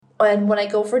And when I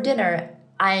go for dinner,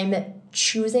 I'm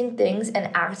choosing things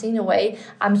and acting in a way.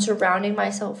 I'm surrounding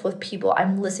myself with people.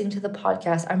 I'm listening to the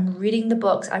podcast. I'm reading the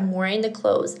books. I'm wearing the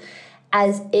clothes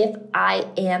as if I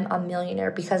am a millionaire,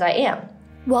 because I am.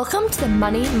 Welcome to the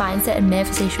Money, Mindset, and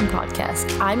Manifestation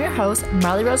Podcast. I'm your host,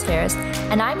 Marley Rose Harris,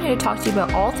 and I'm here to talk to you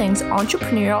about all things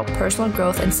entrepreneurial, personal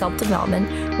growth, and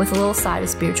self-development with a little side of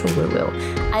spiritual woo-woo.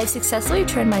 I have successfully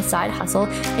turned my side hustle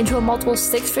into a multiple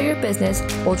six-figure business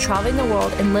while traveling the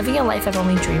world and living a life I've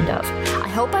only dreamed of. I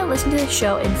hope by listening to this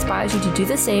show it inspires you to do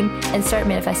the same and start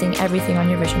manifesting everything on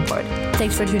your vision board.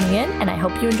 Thanks for tuning in, and I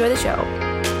hope you enjoy the show.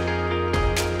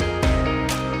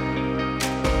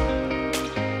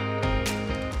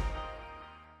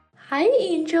 Hi,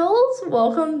 angels.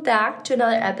 Welcome back to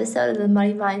another episode of the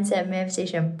Money, Mindset,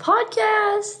 Manifestation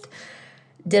Podcast.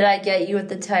 Did I get you with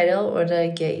the title, or did I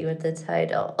get you with the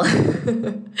title?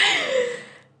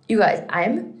 You guys,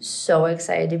 I'm so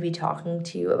excited to be talking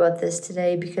to you about this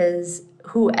today because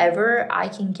whoever I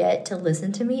can get to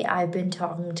listen to me, I've been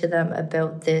talking to them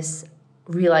about this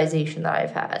realization that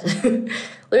I've had.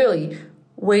 Literally,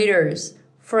 waiters,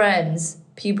 friends,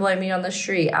 people I meet on the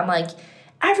street. I'm like,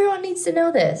 everyone needs to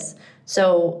know this.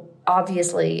 So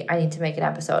obviously I need to make an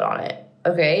episode on it.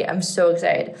 Okay, I'm so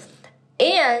excited.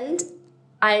 And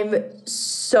I'm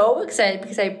so excited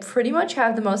because I pretty much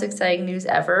have the most exciting news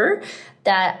ever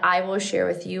that I will share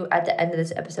with you at the end of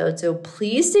this episode. So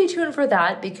please stay tuned for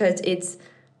that because it's,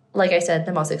 like I said,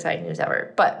 the most exciting news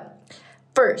ever. But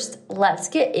first, let's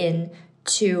get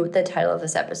into the title of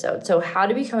this episode. So how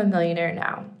to become a millionaire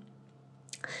now.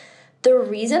 The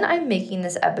reason I'm making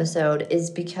this episode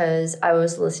is because I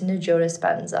was listening to Joe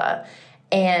Dispenza,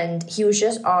 and he was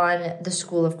just on The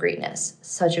School of Greatness.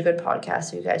 Such a good podcast.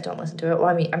 So you guys don't listen to it. Well,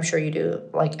 I mean, I'm sure you do.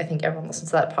 Like, I think everyone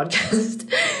listens to that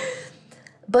podcast.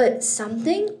 But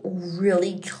something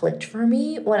really clicked for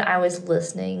me when I was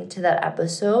listening to that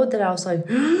episode that I was like,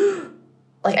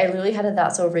 like I literally had a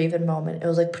That's So Raven moment. It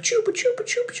was like, pachoo, pachoo,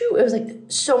 pachoo, pachoo. It was like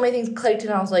so many things clicked,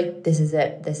 and I was like, this is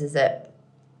it. This is it.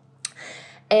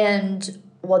 And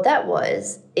what that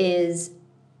was is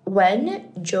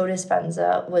when Joe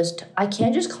Dispenza was, I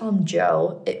can't just call him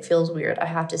Joe. It feels weird. I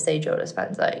have to say Joe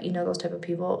Dispenza. You know those type of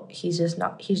people? He's just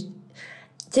not,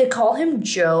 to call him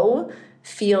Joe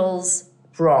feels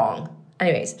wrong.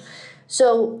 Anyways,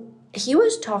 so he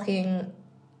was talking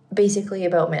basically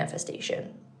about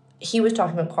manifestation. He was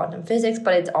talking about quantum physics,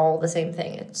 but it's all the same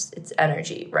thing. It's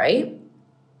energy, right?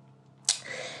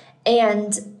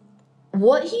 And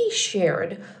what he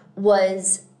shared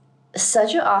was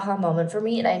such an aha moment for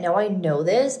me, and I know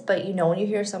this, but you know when you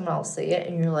hear someone else say it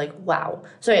and you're like, wow.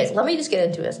 So anyways, let me just get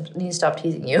into it. I need to stop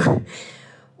teasing you.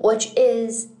 Which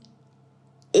is,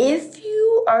 if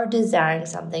you are desiring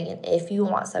something and if you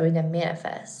want something to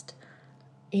manifest,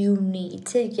 you need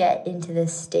to get into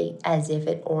this state as if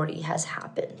it already has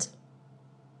happened.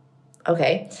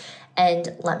 Okay?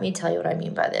 And let me tell you what I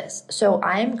mean by this. So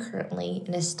I am currently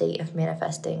in a state of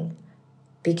manifesting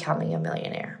becoming a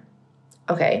millionaire.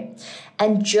 Okay?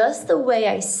 And just the way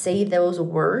I say those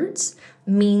words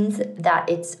means that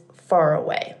it's far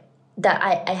away. That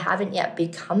I haven't yet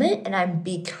become it, and I'm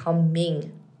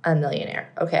becoming a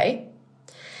millionaire. Okay?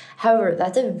 However,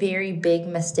 that's a very big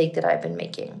mistake that I've been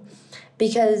making.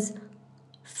 Because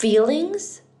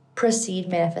feelings precede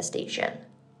manifestation.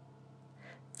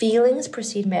 Feelings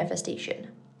precede manifestation.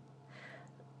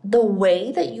 The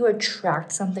way that you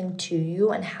attract something to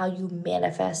you and how you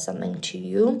manifest something to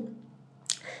you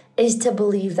is to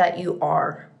believe that you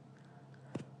are.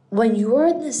 When you are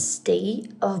in the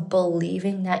state of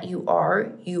believing that you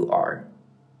are,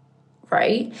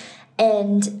 right?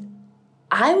 And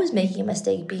I was making a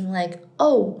mistake being like,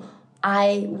 oh,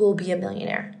 I will be a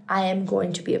millionaire. I am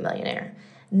going to be a millionaire.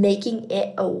 Making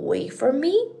it away from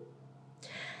me.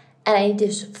 And I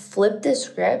just flipped the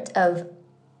script of,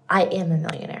 I am a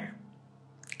millionaire.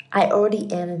 I already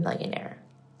am a millionaire.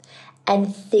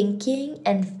 And thinking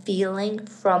and feeling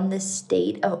from the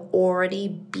state of already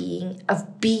being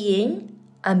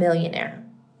a millionaire.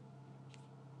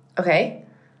 Okay?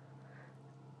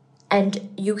 And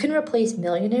you can replace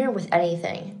millionaire with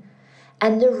anything.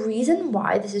 And the reason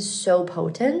why this is so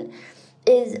potent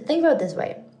is, think about it this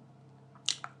way.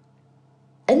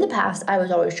 In the past, I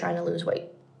was always trying to lose weight.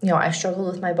 You know, I struggled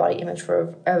with my body image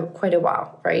for quite a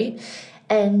while, right?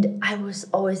 And I was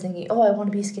always thinking, oh, I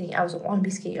want to be skinny. I want to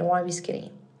be skinny. I want to be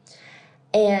skinny.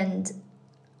 And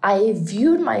I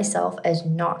viewed myself as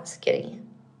not skinny.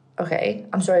 Okay?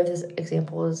 I'm sorry if this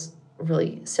example is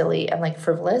really silly and like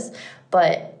frivolous,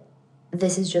 but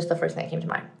this is just the first thing that came to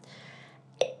mind.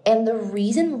 And the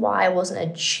reason why I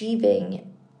wasn't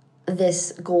achieving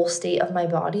this goal state of my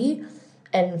body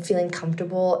and feeling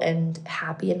comfortable and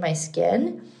happy in my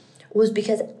skin was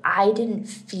because I didn't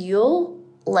feel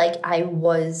like I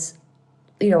was,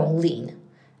 lean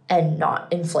and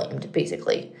not inflamed,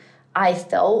 basically. I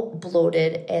felt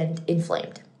bloated and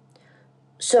inflamed.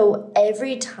 So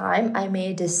every time I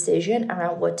made a decision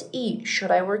around what to eat,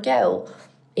 should I work out,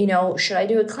 should I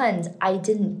do a cleanse, I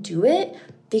didn't do it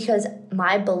because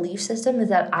my belief system is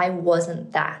that I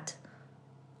wasn't that.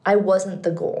 I wasn't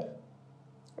the goal,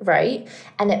 right?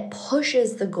 And it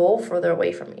pushes the goal further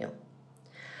away from you.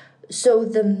 So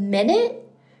the minute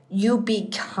you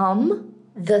become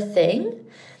the thing,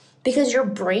 because your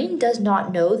brain does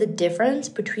not know the difference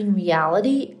between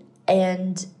reality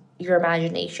and your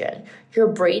imagination. Your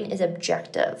brain is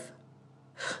objective.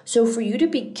 So for you to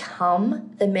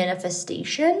become the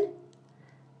manifestation,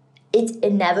 it's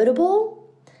inevitable,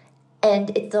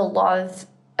 and it's the law of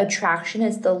attraction,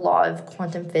 it's the law of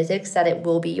quantum physics that it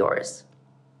will be yours.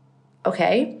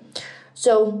 Okay?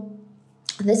 So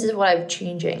this is what I'm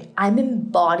changing. I'm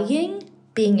embodying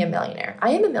being a millionaire.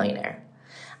 I am a millionaire.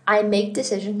 I make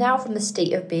decisions now from the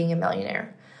state of being a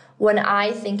millionaire. When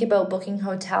I think about booking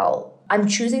hotel, I'm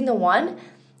choosing the one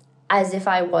as if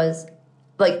I was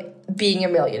being a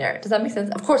millionaire. Does that make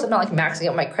sense? Of course, I'm not maxing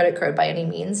out my credit card by any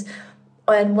means.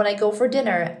 And when I go for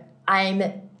dinner, I'm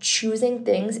choosing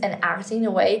things and acting in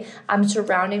a way. I'm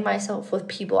surrounding myself with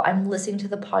people. I'm listening to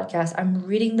the podcast. I'm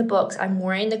reading the books. I'm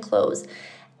wearing the clothes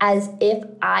as if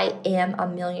I am a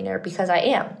millionaire, because I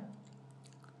am.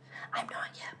 I'm not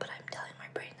yet, but I'm telling my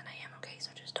brain that I am, okay?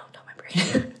 So just don't tell my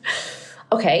brain.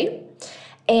 Okay?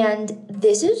 And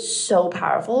this is so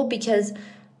powerful because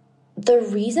the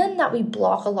reason that we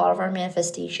block a lot of our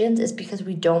manifestations is because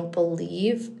we don't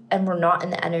believe and we're not in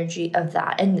the energy of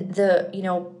that. And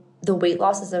the weight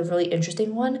loss is a really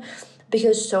interesting one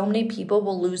because so many people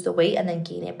will lose the weight and then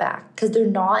gain it back because they're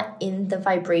not in the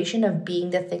vibration of being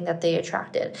the thing that they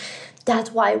attracted.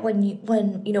 That's why when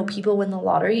people win the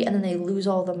lottery and then they lose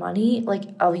all the money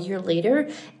a year later,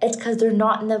 it's because they're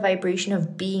not in the vibration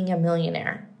of being a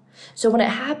millionaire. So when it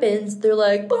happens, they're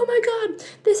like, oh my God,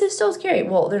 this is so scary.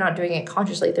 Well, they're not doing it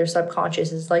consciously. Their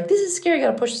subconscious is like, this is scary,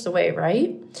 gotta push this away,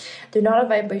 right? They're not a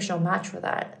vibrational match for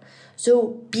that. So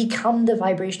become the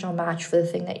vibrational match for the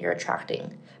thing that you're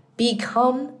attracting.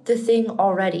 Become the thing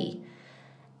already.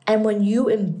 And when you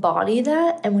embody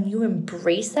that and when you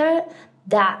embrace that,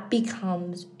 that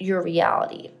becomes your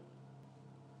reality.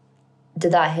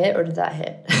 Did that hit or did that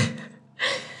hit?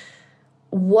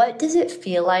 What does it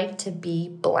feel like to be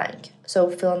blank? So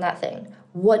fill in that thing.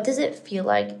 What does it feel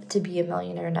like to be a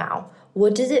millionaire now?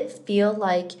 What does it feel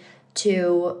like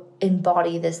to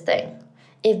embody this thing?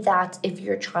 If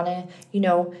you're trying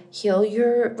to, heal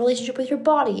your relationship with your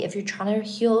body, if you're trying to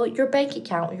heal your bank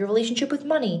account, your relationship with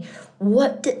money,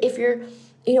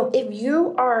 if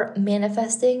you are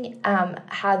manifesting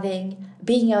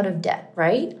being out of debt,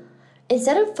 right?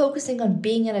 Instead of focusing on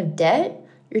being out of debt,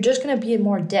 you're just going to be in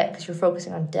more debt because you're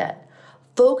focusing on debt.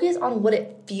 Focus on what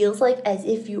it feels like as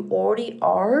if you already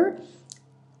are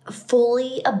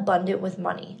fully abundant with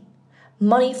money.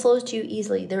 Money flows to you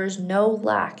easily. There is no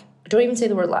lack. Don't even say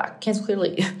the word lack. Cancel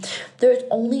clearly. There's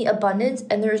only abundance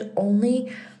and there's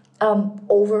only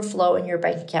overflow in your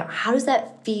bank account. How does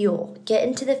that feel? Get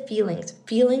into the feelings.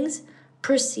 Feelings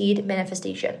precede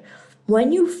manifestation.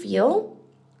 When you feel,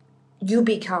 you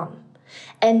become.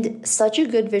 And such a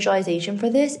good visualization for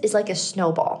this is like a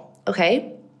snowball,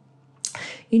 okay?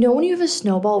 When you have a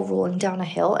snowball rolling down a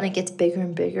hill and it gets bigger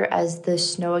and bigger as the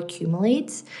snow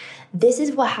accumulates, this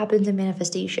is what happens in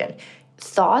manifestation.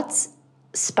 Thoughts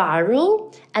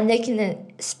spiral, and they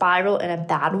can spiral in a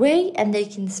bad way and they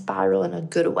can spiral in a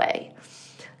good way.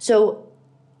 So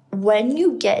when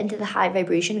you get into the high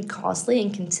vibration constantly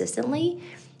and consistently,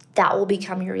 that will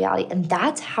become your reality. And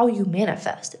that's how you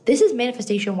manifest. This is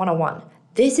manifestation 101.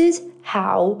 This is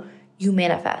how you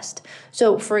manifest.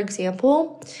 So for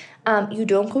example, you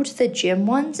don't go to the gym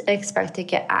once and expect to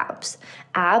get abs.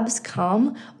 Abs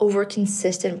come over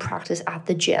consistent practice at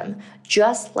the gym,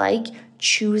 just like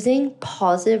choosing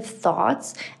positive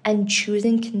thoughts and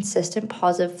choosing consistent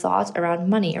positive thoughts around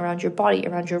money, around your body,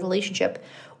 around your relationship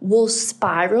will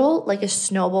spiral like a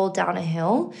snowball down a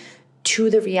hill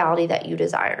to the reality that you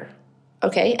desire.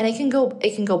 Okay? And it can go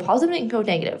positive and it can go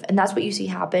negative. And that's what you see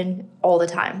happen all the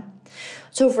time.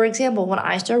 So for example, when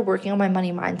I started working on my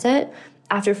money mindset,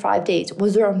 after 5 days,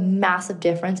 was there a massive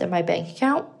difference in my bank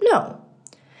account? No.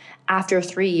 After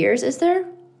 3 years, is there?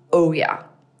 Oh yeah.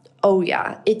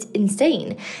 It's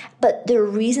insane. But the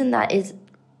reason that is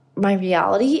my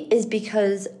reality is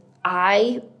because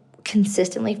I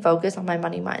consistently focus on my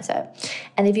money mindset.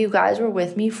 And if you guys were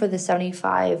with me for the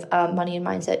 75 Money and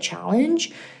Mindset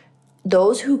Challenge,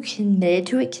 those who committed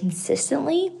to it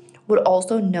consistently would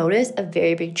also notice a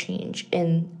very big change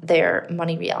in their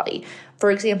money reality.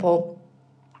 For example,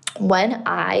 when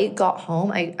I got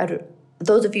home,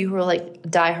 those of you who are like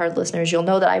diehard listeners, you'll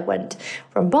know that I went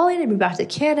from Bali and moved back to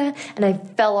Canada, and I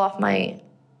fell off my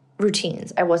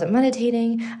routines. I wasn't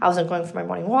meditating. I wasn't going for my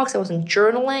morning walks. I wasn't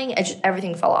journaling.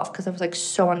 Everything fell off because I was like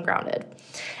so ungrounded.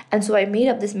 And so I made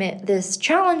up this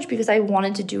challenge because I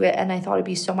wanted to do it, and I thought it'd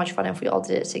be so much fun if we all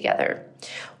did it together.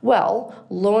 Well,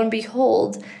 lo and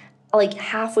behold, like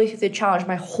halfway through the challenge,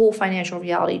 my whole financial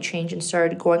reality changed and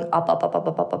started going up.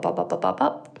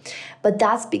 But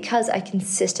that's because I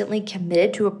consistently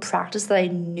committed to a practice that I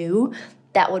knew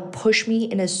that would push me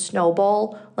in a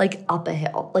snowball, like up a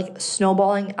hill, like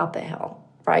snowballing up a hill,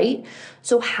 right?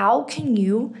 So how can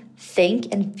you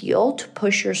think and feel to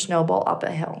push your snowball up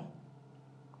a hill?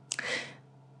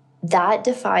 That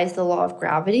defies the law of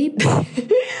gravity,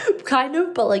 kind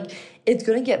of, but like it's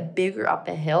going to get bigger up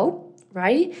a hill,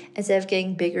 right? Instead of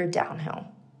getting bigger downhill,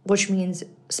 which means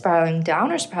spiraling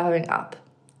down or spiraling up.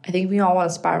 I think we all want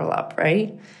to spiral up,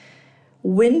 right?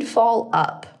 Windfall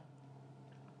up.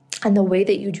 And the way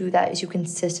that you do that is you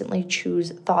consistently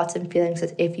choose thoughts and feelings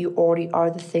as if you already are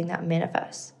the thing that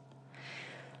manifests.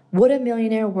 Would a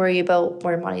millionaire worry about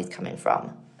where money's coming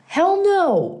from? Hell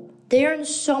no. They're in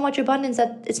so much abundance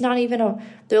that it's not even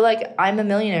they're like, I'm a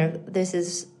millionaire. This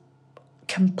is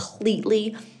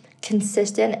completely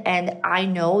consistent, and I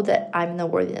know that I'm in the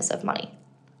worthiness of money.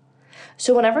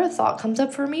 So whenever a thought comes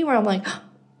up for me where I'm like,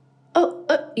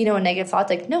 a negative thought,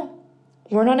 like, no,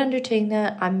 we're not entertaining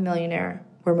that. I'm a millionaire.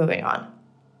 We're moving on.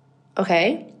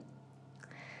 Okay?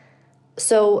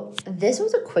 So this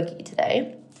was a quickie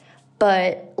today,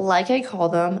 but like I call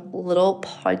them, little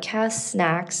podcast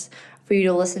snacks for you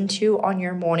to listen to on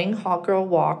your morning hot girl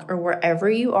walk or wherever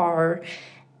you are,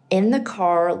 in the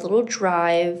car, a little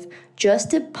drive,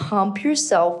 just to pump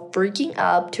yourself freaking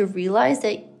up, to realize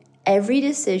that every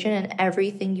decision and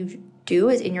everything you do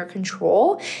is in your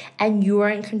control, and you are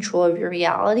in control of your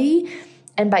reality.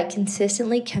 And by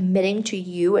consistently committing to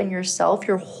you and yourself,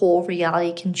 your whole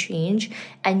reality can change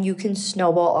and you can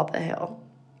snowball up a hill.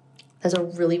 That's a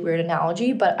really weird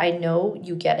analogy, but I know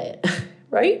you get it,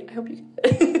 right? I hope you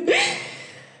get it.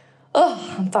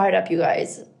 Oh, I'm fired up, you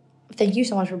guys. Thank you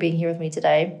so much for being here with me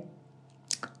today.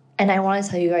 And I want to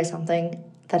tell you guys something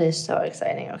that is so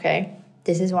exciting, okay?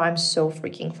 This is why I'm so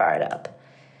freaking fired up.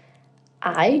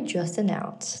 I just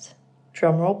announced,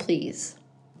 drumroll please,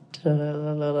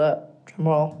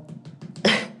 drumroll,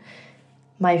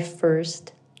 my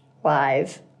first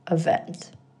live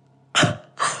event.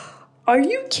 Are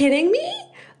you kidding me?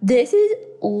 This is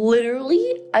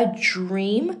literally a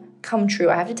dream come true.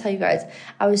 I have to tell you guys,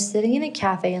 I was sitting in a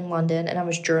cafe in London and I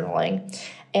was journaling,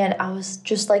 and I was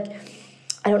just like,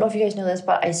 I don't know if you guys know this,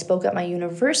 but I spoke at my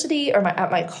university or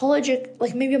at my college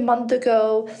like maybe a month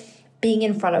ago, being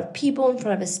in front of people, in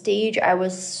front of a stage. I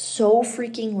was so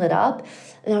freaking lit up,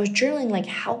 and I was journaling like,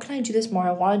 how can I do this more?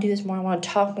 I want to do this more. I want to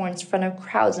talk more in front of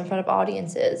crowds, in front of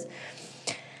audiences.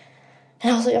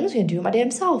 And I was like, I'm just going to do it my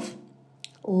damn self.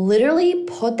 Literally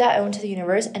put that out into the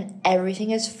universe, and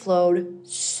everything has flowed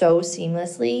so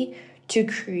seamlessly to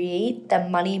create the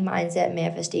Money Mindset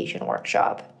Manifestation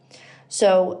Workshop.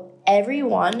 So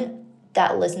everyone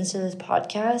that listens to this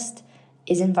podcast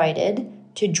is invited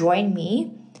to join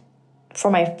me for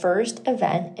my first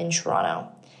event in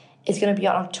Toronto. It's going to be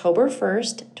on October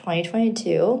 1st,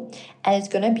 2022, and it's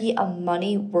going to be a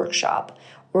money workshop.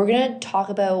 We're going to talk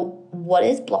about what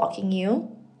is blocking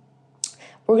you.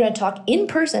 We're going to talk in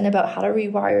person about how to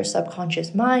rewire your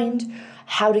subconscious mind,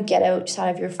 how to get outside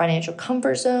of your financial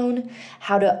comfort zone,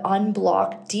 how to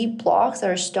unblock deep blocks that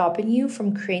are stopping you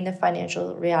from creating the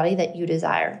financial reality that you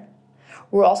desire.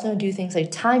 We're also going to do things like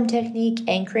time technique,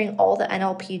 anchoring, all the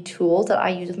NLP tools that I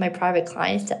use with my private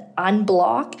clients to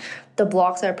unblock the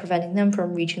blocks that are preventing them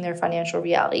from reaching their financial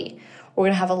reality. We're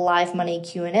going to have a live money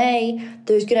Q&A.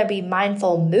 There's going to be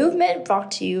mindful movement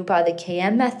brought to you by the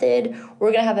KM method.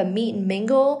 We're going to have a meet and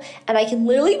mingle, and I can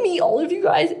literally meet all of you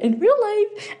guys in real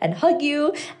life and hug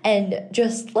you and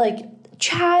just like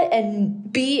chat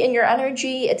and be in your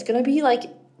energy. It's going to be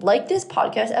like this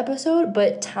podcast episode,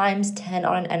 but times 10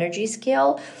 on an energy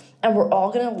scale. And we're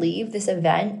all going to leave this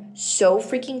event so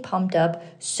freaking pumped up,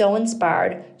 so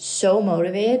inspired, so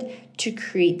motivated to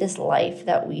create this life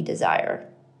that we desire.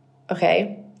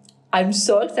 Okay? I'm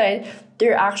so excited.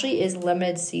 There actually is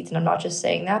limited seats, and I'm not just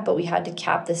saying that, but we had to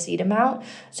cap the seat amount.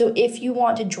 So if you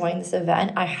want to join this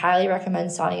event, I highly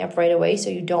recommend signing up right away so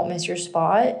you don't miss your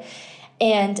spot.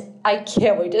 And I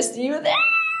can't wait to see you there.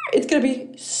 It's going to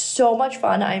be so much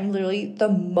fun. I'm literally the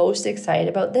most excited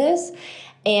about this.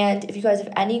 And if you guys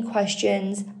have any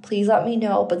questions, please let me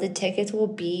know, but the tickets will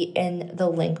be in the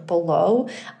link below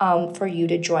for you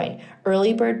to join.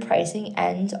 Early bird pricing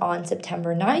ends on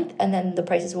September 9th, and then the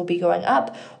prices will be going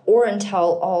up or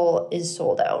until all is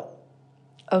sold out.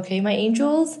 Okay, my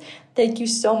angels, thank you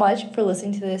so much for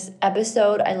listening to this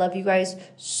episode. I love you guys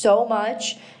so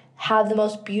much. Have the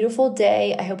most beautiful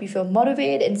day. I hope you feel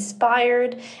motivated,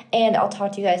 inspired, and I'll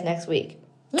talk to you guys next week.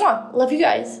 Mwah! Love you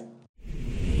guys.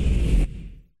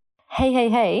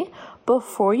 Hey.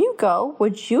 Before you go,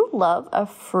 would you love a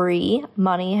free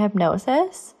money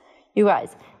hypnosis? You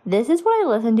guys, this is what I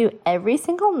listen to every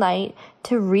single night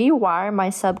to rewire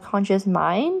my subconscious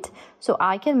mind so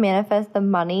I can manifest the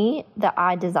money that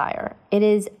I desire. It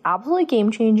is absolutely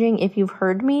game-changing. If you've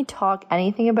heard me talk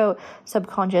anything about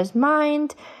subconscious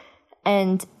mind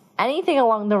and anything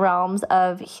along the realms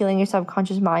of healing your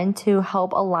subconscious mind to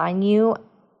help align you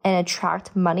and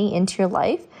attract money into your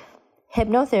life,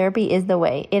 hypnotherapy is the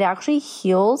way. It actually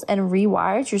heals and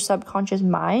rewires your subconscious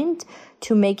mind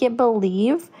to make it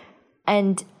believe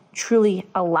and truly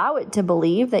allow it to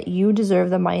believe that you deserve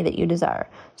the money that you desire.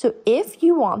 So if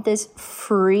you want this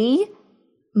free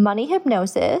money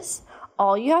hypnosis,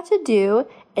 all you have to do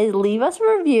is leave us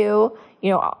a review,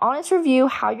 honest review,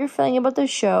 how you're feeling about the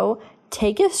show,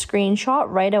 take a screenshot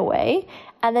right away,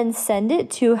 and then send it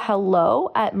to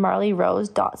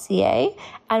hello@marleyrose.ca,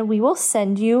 and we will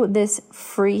send you this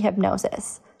free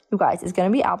hypnosis. You guys, it's going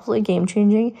to be absolutely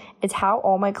game-changing. It's how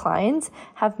all my clients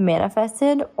have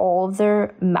manifested all of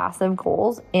their massive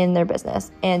goals in their business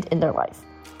and in their life.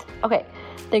 Okay,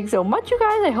 thanks so much, you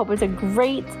guys. I hope it's a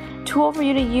great tool for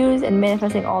you to use in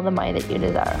manifesting all the money that you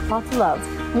desire. Lots of love.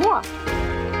 Mwah!